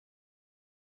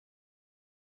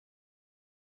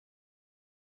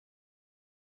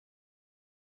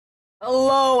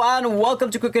Hello and welcome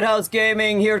to Cricket House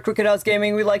Gaming. Here at Cricket House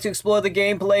Gaming, we like to explore the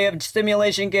gameplay of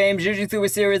simulation games, usually through a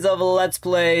series of Let's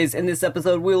Plays. In this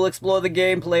episode, we will explore the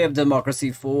gameplay of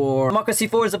Democracy 4. Democracy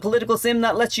 4 is a political sim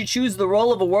that lets you choose the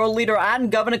role of a world leader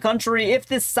and govern a country. If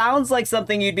this sounds like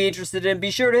something you'd be interested in, be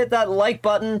sure to hit that like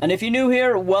button. And if you're new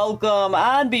here, welcome.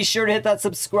 And be sure to hit that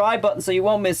subscribe button so you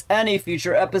won't miss any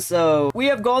future episode. We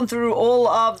have gone through all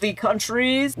of the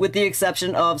countries with the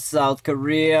exception of South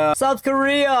Korea. South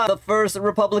Korea, the first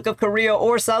Republic of Korea,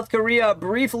 or South Korea,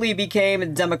 briefly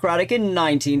became democratic in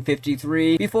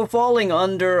 1953 before falling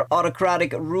under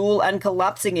autocratic rule and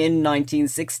collapsing in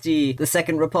 1960. The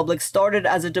Second Republic started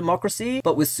as a democracy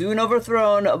but was soon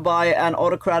overthrown by an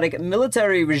autocratic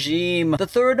military regime. The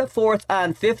Third, Fourth,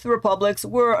 and Fifth Republics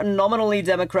were nominally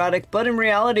democratic but in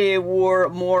reality were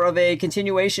more of a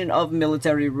continuation of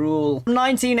military rule. In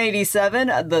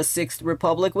 1987, the Sixth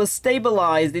Republic was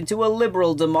stabilized into a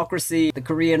liberal democracy. The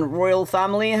Korean royal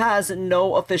family has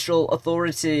no official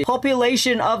authority.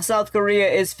 Population of South Korea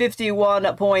is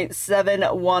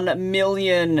 51.71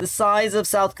 million. The size of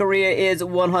South Korea is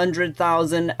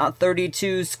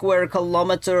 100,032 square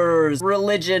kilometers.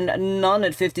 Religion, none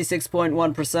at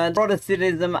 56.1%.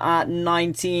 Protestantism at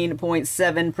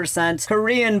 19.7%.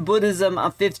 Korean Buddhism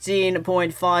at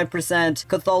 15.5%.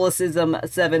 Catholicism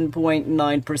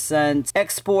 7.9%.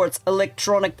 Exports,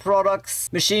 electronic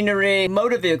products, machinery,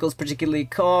 motor vehicles, particularly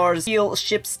cars, steel,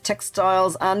 ships,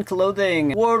 textiles, and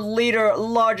clothing. World leader,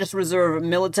 largest reserve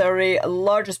military,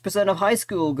 largest percent of high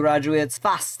school graduates,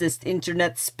 fastest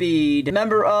internet speed,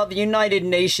 member of United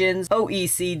Nations,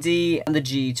 OECD, and the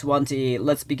G20.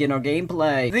 Let's begin our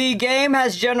gameplay. The game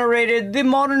has generated the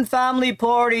Modern Family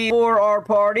Party for our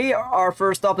party. Our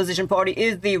first opposition party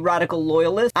is the Radical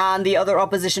Loyalists, and the other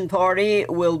opposition party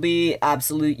will be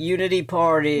Absolute Unity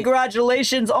Party.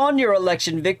 Congratulations on your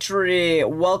election victory.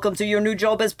 Welcome to your new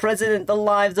job as president. The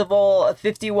lives of all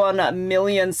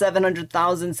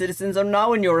 51,700,000 citizens are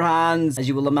now in your hands. As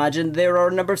you will imagine, there are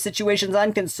a number of situations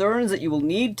and concerns that you will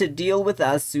need to deal with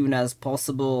as soon as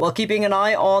possible, while keeping an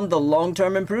eye on the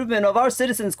long-term improvement of our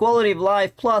citizens' quality of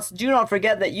life. Plus, do not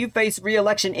forget that you face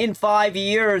re-election in 5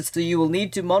 years, so you will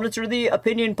need to monitor the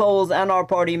opinion polls and our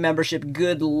party membership.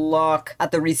 Good luck.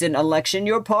 At the recent election,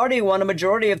 your party won a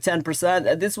majority of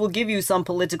 10%. This will give you some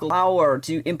political power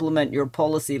to implement your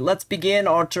policy. Let's begin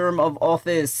our term of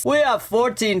office. We have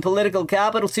 14 political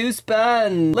capital to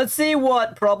spend. Let's see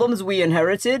what problems we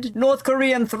inherited. North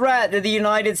Korean threat. The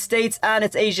United States and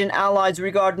its Asian allies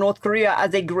regard North Korea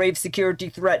as a grave security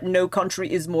threat. No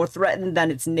country is more threatened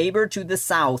than its neighbor to the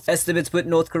south. Estimates put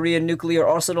North Korean nuclear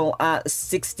arsenal at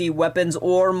 60 weapons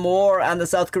or more, and the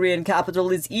South Korean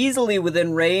capital is easily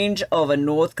within range of a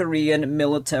North Korean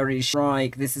military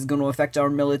strike. This is going to affect our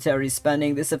military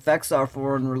spending. This affects our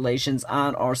foreign relations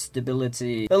and our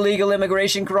stability. Illegal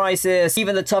immigration crisis.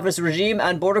 Even the toughest regime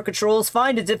and border controls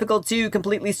find it difficult to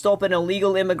completely stop an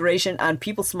illegal immigration and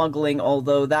people smuggling,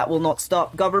 although that will not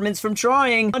stop governments from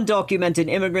trying. Undocumented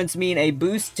immigrants mean a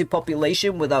boost to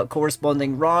population without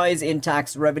corresponding rise in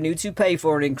tax revenue to pay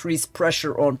for an increased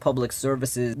pressure on public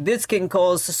services. This can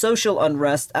cause social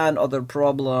unrest and other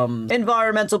problems.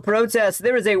 Environmental protests.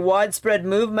 There is a widespread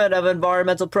movement of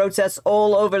environmental protests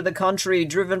all over the country,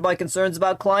 driven by concerns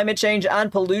about climate change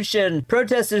and pollution.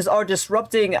 Protesters are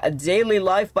disrupting daily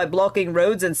life by blocking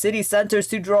roads and city centers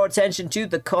to draw attention to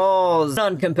the cause.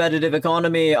 Non-competitive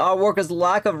economy. Our workers'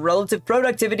 lack of relative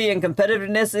productivity and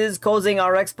competitiveness is causing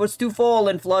our exports to fall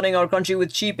and flooding our country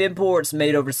with cheap imports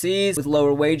made overseas with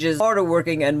lower wages, harder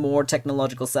working, and more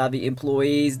technological savvy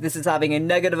employees. This is having a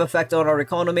negative effect on our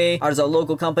economy as our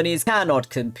local companies cannot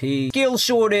compete. Skill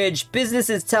shortage.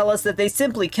 Businesses tell us that they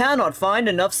simply cannot find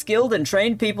enough skilled and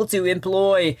trained people to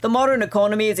employ. The modern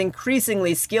economy is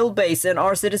increasingly skill-based and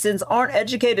our citizens aren't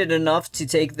educated enough to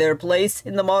take their place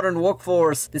in the modern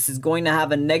workforce. This is going to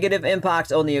have a negative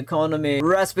impact on the economy.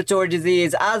 Respiratory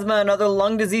disease, asthma, and other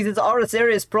lung diseases are a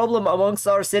serious problem amongst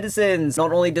our citizens.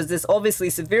 Not only does this obviously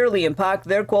severely impact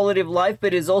their quality of life,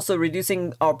 but it is also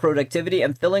reducing our productivity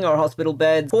and filling our hospital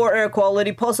beds. Poor air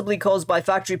quality, possibly caused by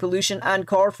factory pollution and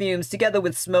car fumes, together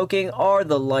with smoking, are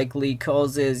the likely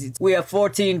causes. We have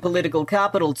 14 political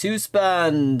capital to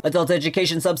spend. Adult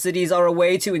education subsidies are a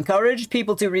way to encourage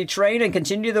people to retrain and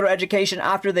continue their education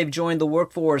after they've joined the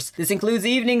workforce. This includes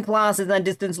evening classes and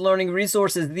distance learning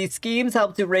resources. These schemes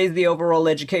help to raise the overall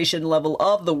education level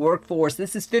of the workforce.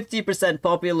 This is 50%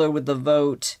 popular with the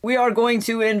vote. We are going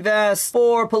to invest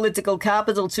 4 political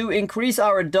capital to increase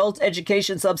our adult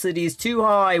education subsidies too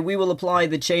high. We will apply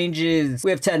the changes.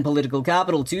 We have 10 political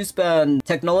capital to spend.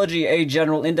 Technology, a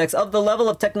general index of the level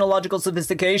of technological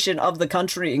sophistication of the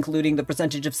country, including the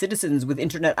percentage of citizens with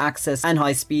internet access access and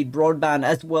high-speed broadband,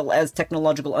 as well as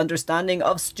technological understanding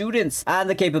of students and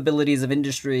the capabilities of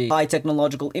industry. High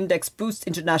technological index boosts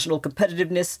international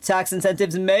competitiveness. Tax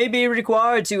incentives may be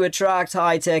required to attract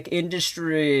high-tech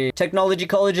industry. Technology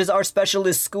colleges are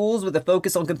specialist schools with a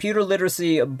focus on computer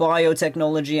literacy,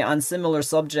 biotechnology, and similar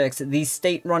subjects. These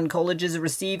state-run colleges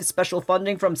receive special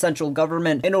funding from central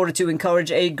government in order to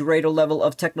encourage a greater level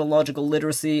of technological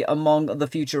literacy among the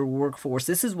future workforce.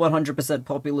 This is 100%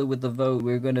 popular with the vote.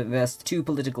 We're going to invest 2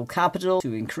 political capital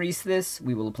to increase this.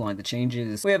 We will apply the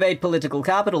changes. We have 8 political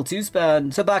capital to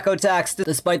spend. Tobacco tax.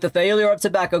 Despite the failure of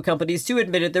tobacco companies to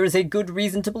admit it, there is a good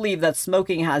reason to believe that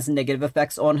smoking has negative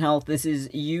effects on health. This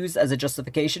is used as a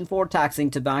justification for taxing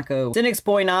tobacco. Cynics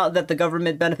point out that the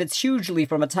government benefits hugely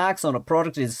from a tax on a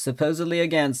product it is supposedly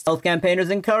against. Health campaigners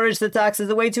encourage the tax as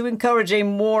a way to encourage a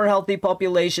more healthy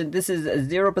population. This is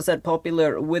 0%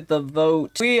 popular with the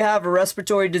vote. We have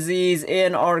respiratory disease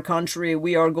in our country.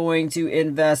 We are going to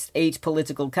invest 8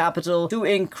 political capital to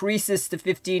increase this to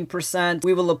 15%.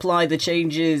 We will apply the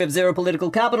changes. We have 0 political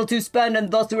capital to spend,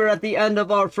 and thus we're at the end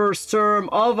of our first term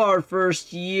of our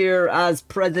first year as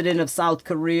president of South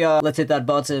Korea. Let's hit that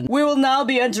button. We will now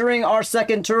be entering our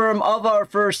second term of our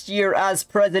first year as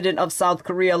president of South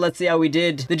Korea. Let's see how we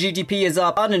did. The GDP is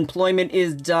up. Unemployment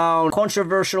is down.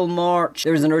 Controversial march.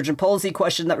 There is an urgent policy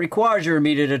question that requires your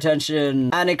immediate attention.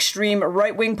 An extreme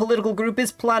right-wing political group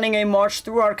is planning a march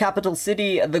through our capital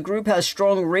city. The group has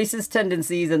strong racist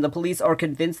tendencies, and the police are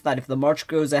convinced that if the march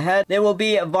goes ahead, there will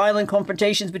be violent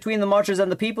confrontations between the marchers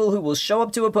and the people who will show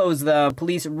up to oppose them.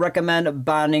 Police recommend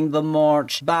banning the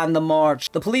march. Ban the march.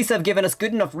 The police have given us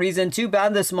good enough reason to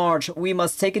ban this march. We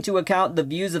must take into account the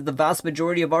views of the vast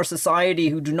majority of our society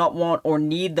who do not want or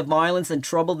need the violence and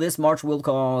trouble this march will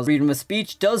cause. Freedom of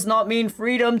speech does not mean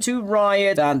freedom to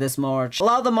riot. Ban this march.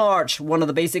 Allow the march. One of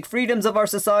the basic freedoms of our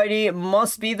society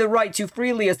must be the right to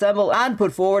freely assemble and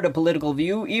put forward a political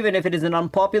view, even if it is an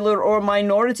unpopular or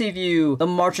minority view. The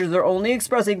marchers are only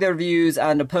expressing their views,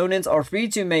 and opponents are free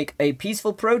to make a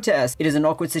peaceful protest. It is an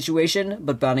awkward situation,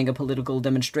 but banning a political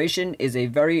demonstration is a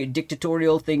very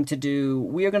dictatorial thing to do.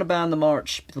 We are going to ban the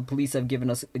march. The police have given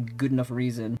us a good enough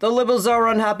reason. The Liberals are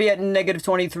unhappy at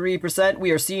 -23%.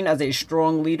 We are seen as a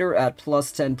strong leader at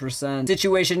 +10%.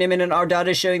 Situation imminent. Our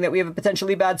data is showing that we have a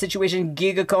potentially bad situation,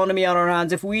 gig economy on our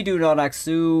hands if we do not act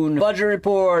soon. Budget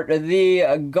report.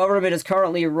 The government is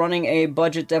currently running a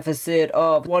budget deficit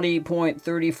of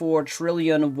 20.34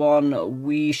 trillion won.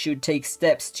 We should take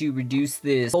steps to reduce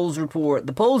this. Polls report.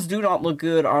 The polls do not look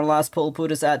good. Our last poll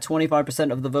put us at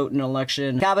 25% of the vote in an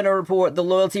election. Cabinet report. The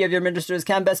loyalty of your ministers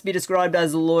can best be described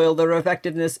as loyal. Their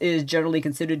effectiveness is generally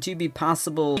considered to be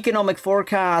passable. Economic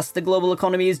forecast. The global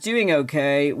economy is doing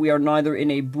okay. We are neither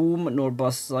in a boom nor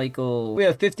bust cycle. We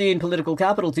have 15 political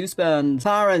capital to spend.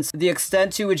 Parents. The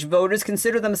extent to which voters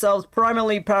consider themselves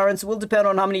primarily parents will depend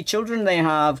on how many children they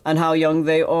have and how young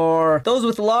they are. Those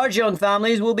with large young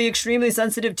families will be extremely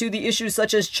sensitive to the issues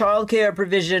such as childcare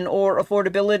provision or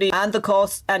affordability and the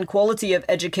cost and quality of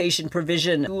education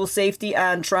provision. School safety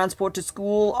and transport to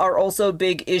school are also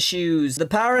big issues. The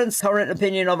parents' current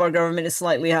opinion of our government is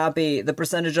slightly happy. The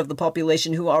percentage of the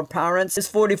population who are parents is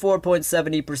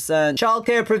 44.70%.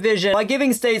 Childcare provision. By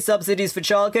giving state subsidies for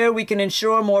childcare, we can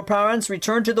ensure more parents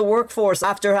return to the workforce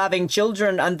after having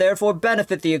children and therefore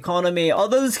benefit the economy.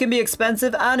 Although this can be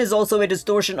expensive and is also a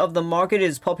distortion of the market, it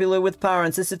is popular with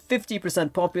parents. This is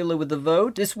 50% popular with the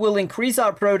vote. This will increase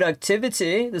our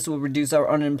productivity. This will reduce our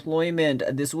unemployment.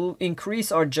 This will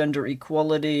increase our gender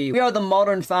equality. We are the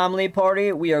Modern Family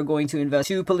Party. We are going to invest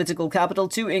 2 political capital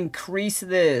to increase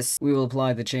this. We will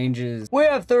apply the changes. We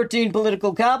have 13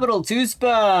 political capital to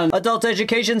spend. Adult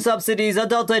education subsidies.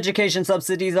 Adult education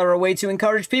subsidies are a way to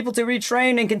encourage people to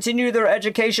retrain and continue their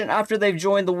education after they've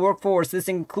joined the workforce. This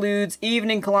includes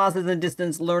evening classes and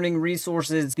distance learning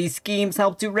resources. These schemes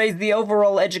help to raise the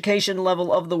overall education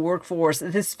level of the workforce.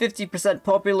 This is 50%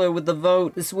 popular with the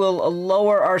vote. This will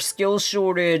lower our skills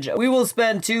shortage. We will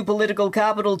spend 2 political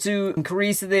capital to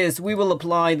increase this. We will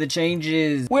apply the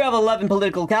changes. We have 11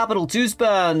 political capital to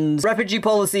spend. Refugee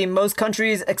policy. Most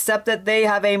countries accept that they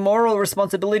have a moral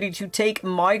responsibility to take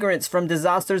migrants from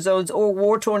disaster zones or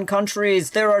war-torn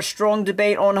countries. There are strong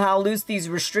debate on how loose these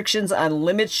restrictions and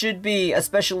limits should be,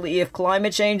 especially if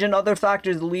climate change and other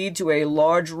factors lead to a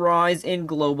large rise in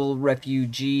global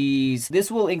refugees.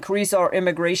 This will increase our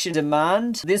immigration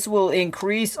demand. This will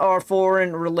increase our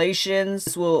foreign relations.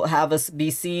 This will have us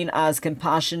be seen as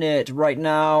compassionate. Right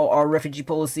now, our refugee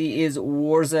policy is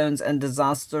war zones and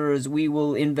disasters. We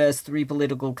will invest 3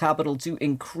 political capital to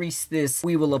increase this.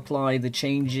 We will apply the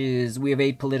changes. We have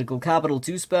 8 political capital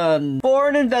to spend.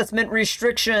 Foreign investment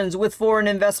restrictions. With foreign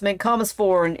investment comes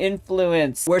foreign influence.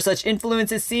 influence. Where such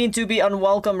influence is seen to be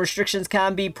unwelcome, restrictions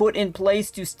can be put in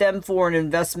place to stem foreign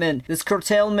investment. This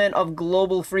curtailment of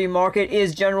global free market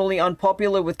is generally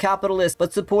unpopular with capitalists,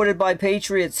 but supported by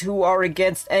patriots who are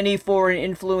against any foreign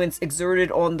influence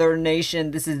exerted on their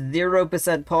nation. This is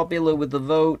 0% popular with the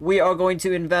vote. We are going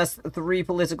to invest 3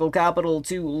 political capital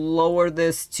to lower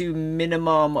this to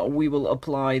minimum. We will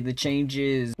apply the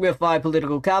changes. We have 5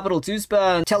 political capital to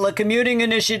spend. Telecommuting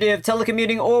initiative.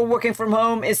 Telecommuting or working from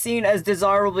home is seen as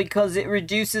desirable because it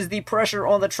reduces the pressure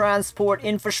on the transport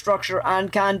infrastructure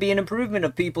and can be an improvement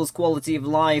of people's quality of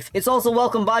life. It's also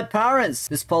welcomed by parents.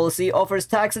 This policy offers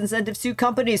tax incentives to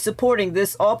companies supporting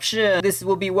this option. This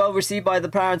will be well received by the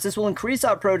parents. This will increase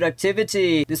our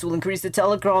productivity. This will increase the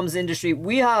telecoms industry.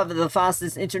 We have the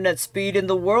fastest internet speed in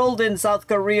the world in South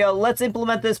Korea. Let's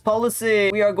implement this policy.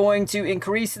 We are going to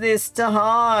increase this to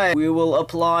high. We will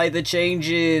apply the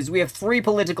changes. We have 3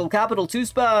 political capital to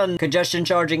spend. Congestion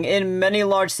charging. In many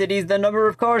large cities, the number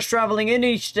of cars traveling in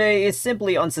each day is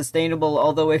simply unsustainable.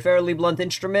 Although a fairly blunt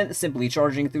instrument, simply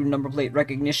charging through number plate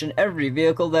recognition every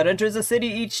vehicle that enters a city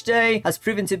each day, has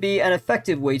proven to be an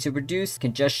effective way to reduce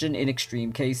congestion in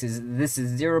extreme cases. This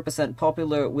is 0%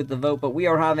 popular with the vote, but we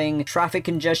are having traffic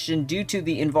congestion due to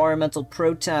the environmental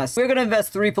protests. We're going to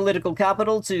invest 3 political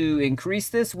capital to increase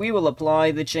this. We will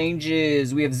apply the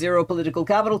changes. We have 0 political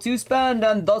capital to spend,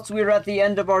 and thus we're at the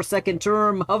end of our second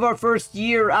term of our first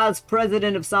year as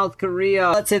president of South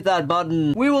Korea. Let's hit that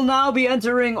button. We will now be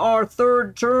entering our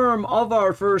 3rd term of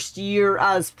our first year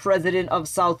as president of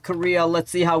South Korea.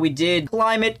 Let's see how we did.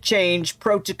 Climate change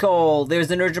protocol.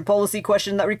 There's an urgent policy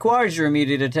question that requires your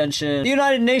immediate attention. The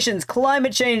United Nations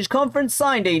Climate Change Conference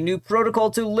signed a new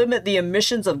protocol to limit the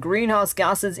emissions of greenhouse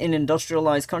gases in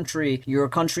industrialized country. Your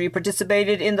country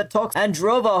participated in the talks and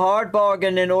drove a hard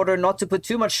bargain in order not to put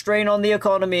too much strain on the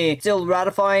economy. Still,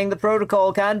 ratifying the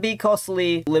protocol can be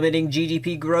costly, limiting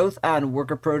GDP growth and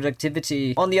worker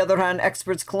productivity. On the other hand,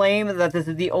 experts claim that this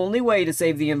is the only way to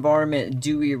save the environment.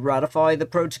 Do we ratify the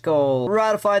protocol?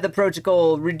 Ratify the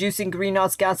protocol. Reducing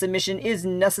greenhouse gas emission is a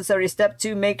necessary step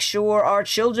to make sure our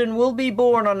children will be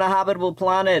born on a habitable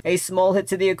planet. A small hit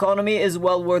to the economy is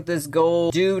well worth this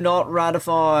goal. Do not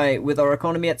ratify. With our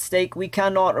economy at stake, we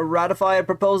cannot ratify a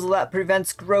proposal that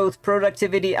prevents growth,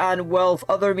 productivity, and wealth.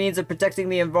 Other means of protecting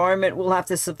the environment will have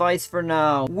to suffice for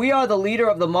now. We are the leader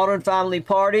of the Modern Family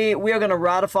Party. We are going to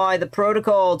ratify the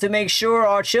protocol to make sure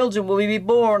our children will be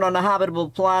born on a habitable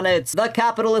planet. The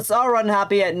capitalists are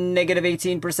unhappy at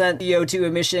 -18%. CO2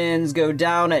 emissions go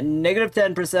down at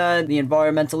 -10%. The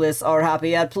environmentalists are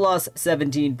happy at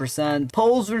 +17%.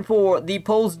 Polls report. The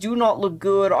polls do not look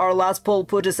good. Our last poll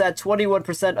put us at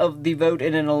 21% of the vote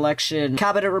in an election.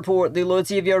 Cabinet report. The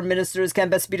loyalty of your ministers can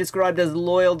best be described as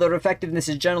loyal. Their effectiveness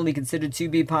is generally considered to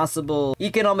be passable.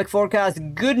 Economic forecast.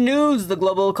 Good news. The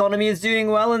global economy is doing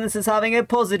well and this is having a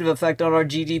positive effect on our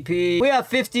GDP. We have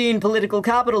 15 political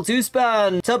capital to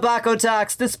spend. Tobacco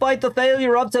tax. Despite the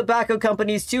failure of tobacco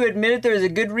companies to admit it, there is a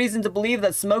good reason to believe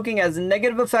that smoking has a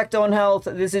negative effect on health.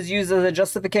 This is used as a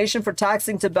justification for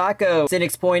taxing tobacco.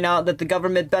 Cynics point out that the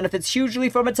government benefits hugely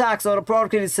from a tax on a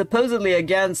product it is supposedly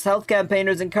against. Health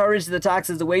campaigners encourage the tax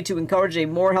as a way to encourage a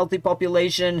more healthy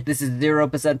population. This is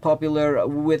 0% popular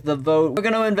with the vote. We're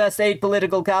going to invest 8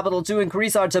 political capital to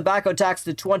increase our tobacco tax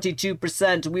to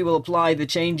 22%. We will apply the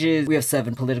changes. We have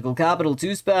 7 political capital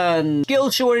to spend. Skill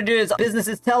shortages.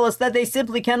 Businesses tell us that they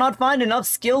simply cannot find enough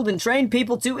skilled and trained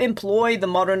people to employ. The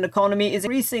modern economy is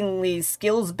increasingly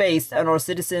skills-based and our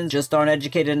citizens just aren't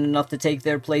educated enough to take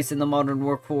their place in the modern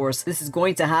workforce. This is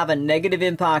going to have a negative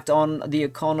impact on the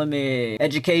economy.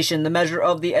 Education. The measure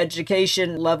of the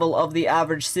education level of the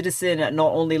average citizen,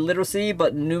 not only literacy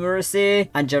but numeracy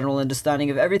and general understanding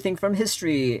of everything from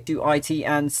history to IT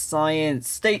and science.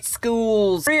 State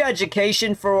schools. Free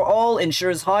education for all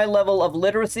ensures high level of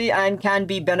literacy and can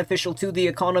be beneficial to the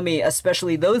economy,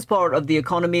 especially those part of the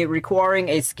economy requiring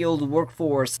a skilled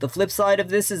workforce. The flip side of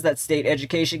this is that state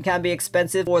education can be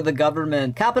expensive for the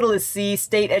government. Capitalists see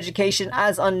state education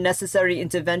as unnecessary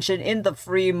intervention in the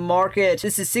free market.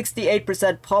 This is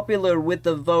 68% popular with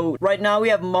the vote. Right now we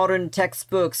have modern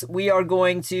textbooks. We are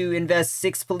going to invest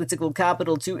 6 political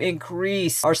capital to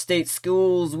increase our state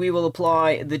schools. We will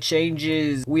apply the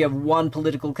changes. We have 1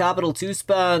 political capital to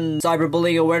spend.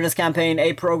 Cyberbullying awareness campaign,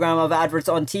 a program of adverts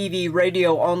on TV,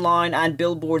 radio, online, and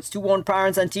billboards to warn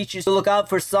parents and teachers to look out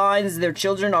for signs their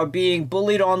children are being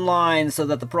bullied online so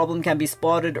that the problem can be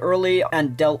spotted early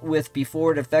and dealt with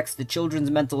before it affects the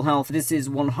children's mental health. This is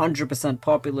 100%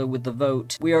 popular with the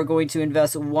vote. We are going to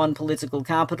invest 1 political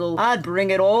capital and bring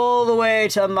it all the way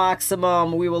to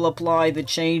maximum. We will apply the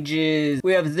changes.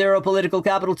 We have 0 political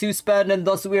capital to spend and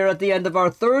thus we are at the end of our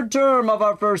 3rd third term of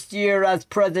our first year as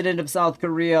president of South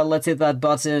Korea. Let's hit that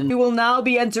button. We will now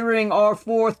be entering our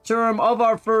fourth term of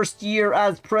our first year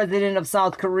as president of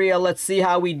South Korea. Let's see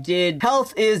how we did.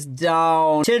 Health is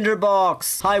down.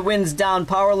 Tinderbox. High winds down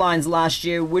power lines last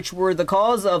year, which were the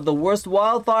cause of the worst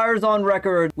wildfires on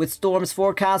record. With storms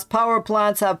forecast, power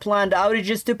plants have planned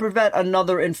outages to prevent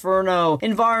another inferno.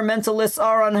 Environmentalists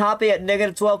are unhappy at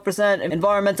 -12%.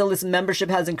 Environmentalist membership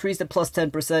has increased at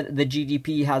 +10%. The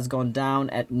GDP has gone down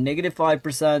at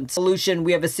 -5%. Pollution.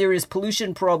 We have a serious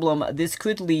pollution problem. This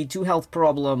could lead to health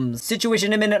problems.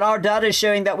 Situation imminent. Our data is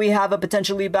showing that we have a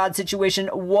potentially bad situation.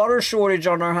 Water shortage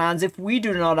on our hands if we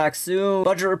do not act soon.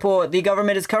 Budget report. The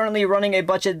government is currently running a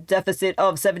budget deficit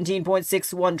of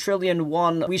 17.61 trillion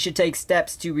won. We should take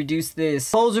steps to reduce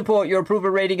this. Polls report. Your approval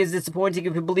rating is disappointing.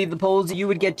 If you believe the polls, you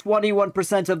would get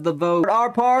 21% of the vote. Our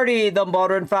party, the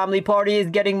Modern Family Party, is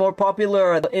getting more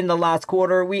popular. In the last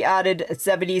quarter, we added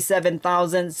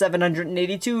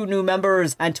 77,782 new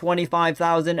members and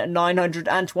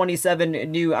 25,927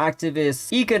 new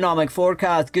activists. Economic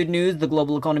forecast. Good news, the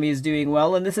global economy is doing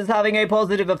well, and this is having a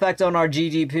positive effect on our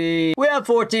GDP. We have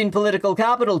 14 political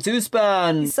capital to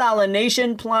spend.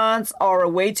 Desalination plants are a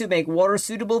way to make water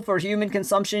suitable for human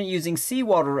consumption using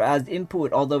seawater as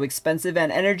input. Although expensive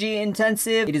and energy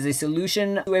intensive, it is a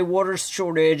solution to a water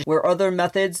shortage where other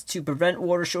methods to prevent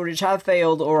water shortage have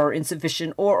failed or are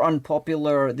insufficient or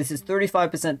unpopular. This is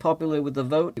 35% popular with the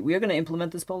vote. We are going to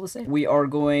implement this policy. We are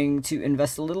going to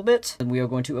invest a little bit, and we are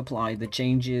going to apply the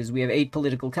changes. We have 8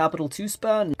 political capital to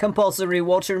spend. Compulsory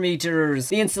water meters.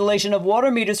 The installation of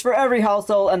water meters for every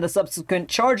household and the subsequent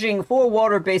charging for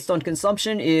water based on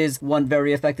consumption is one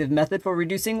very effective method for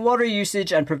reducing water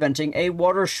usage and preventing a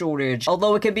water shortage.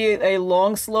 Although it can be a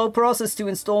long, slow process to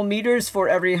install meters for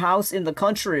every house in the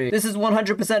country, this is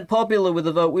 100% popular with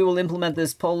the vote. We will implement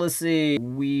this policy.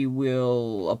 We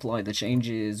will apply the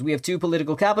changes. We have 2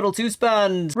 political capital to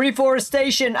spend.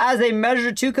 Reforestation. As a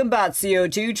measure to combat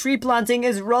CO2, tree planting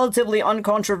is relatively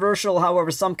uncontroversial.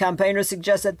 However, some campaigners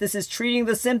suggest that this is treating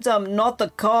the symptom, not the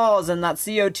cause, and that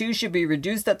CO2 should be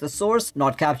reduced at the source,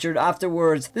 not captured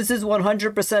afterwards. This is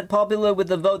 100% popular with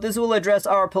the vote. This will address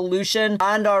our pollution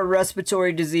and our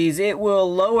respiratory disease. It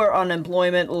will lower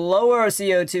unemployment, lower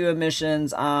CO2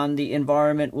 emissions, and the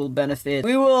environment will benefit.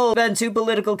 We will spend 2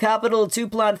 political capital to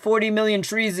plant 40 million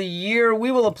trees a year.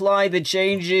 We will apply the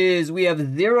changes. We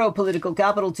have 0 political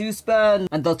capital to spend,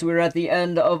 and thus we're at the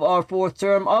end of our 4th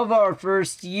term of our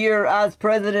first year as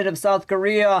president of South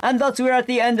Korea, and thus we're at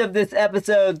the end of this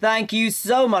episode. Thank you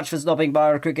so much for stopping by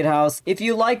our cricket house. If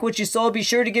you like what you saw, be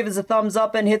sure to give us a thumbs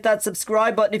up and hit that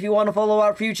subscribe button if you want to follow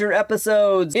our future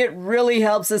episodes. It really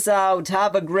helps us out.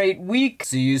 Have a great week.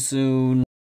 See you soon.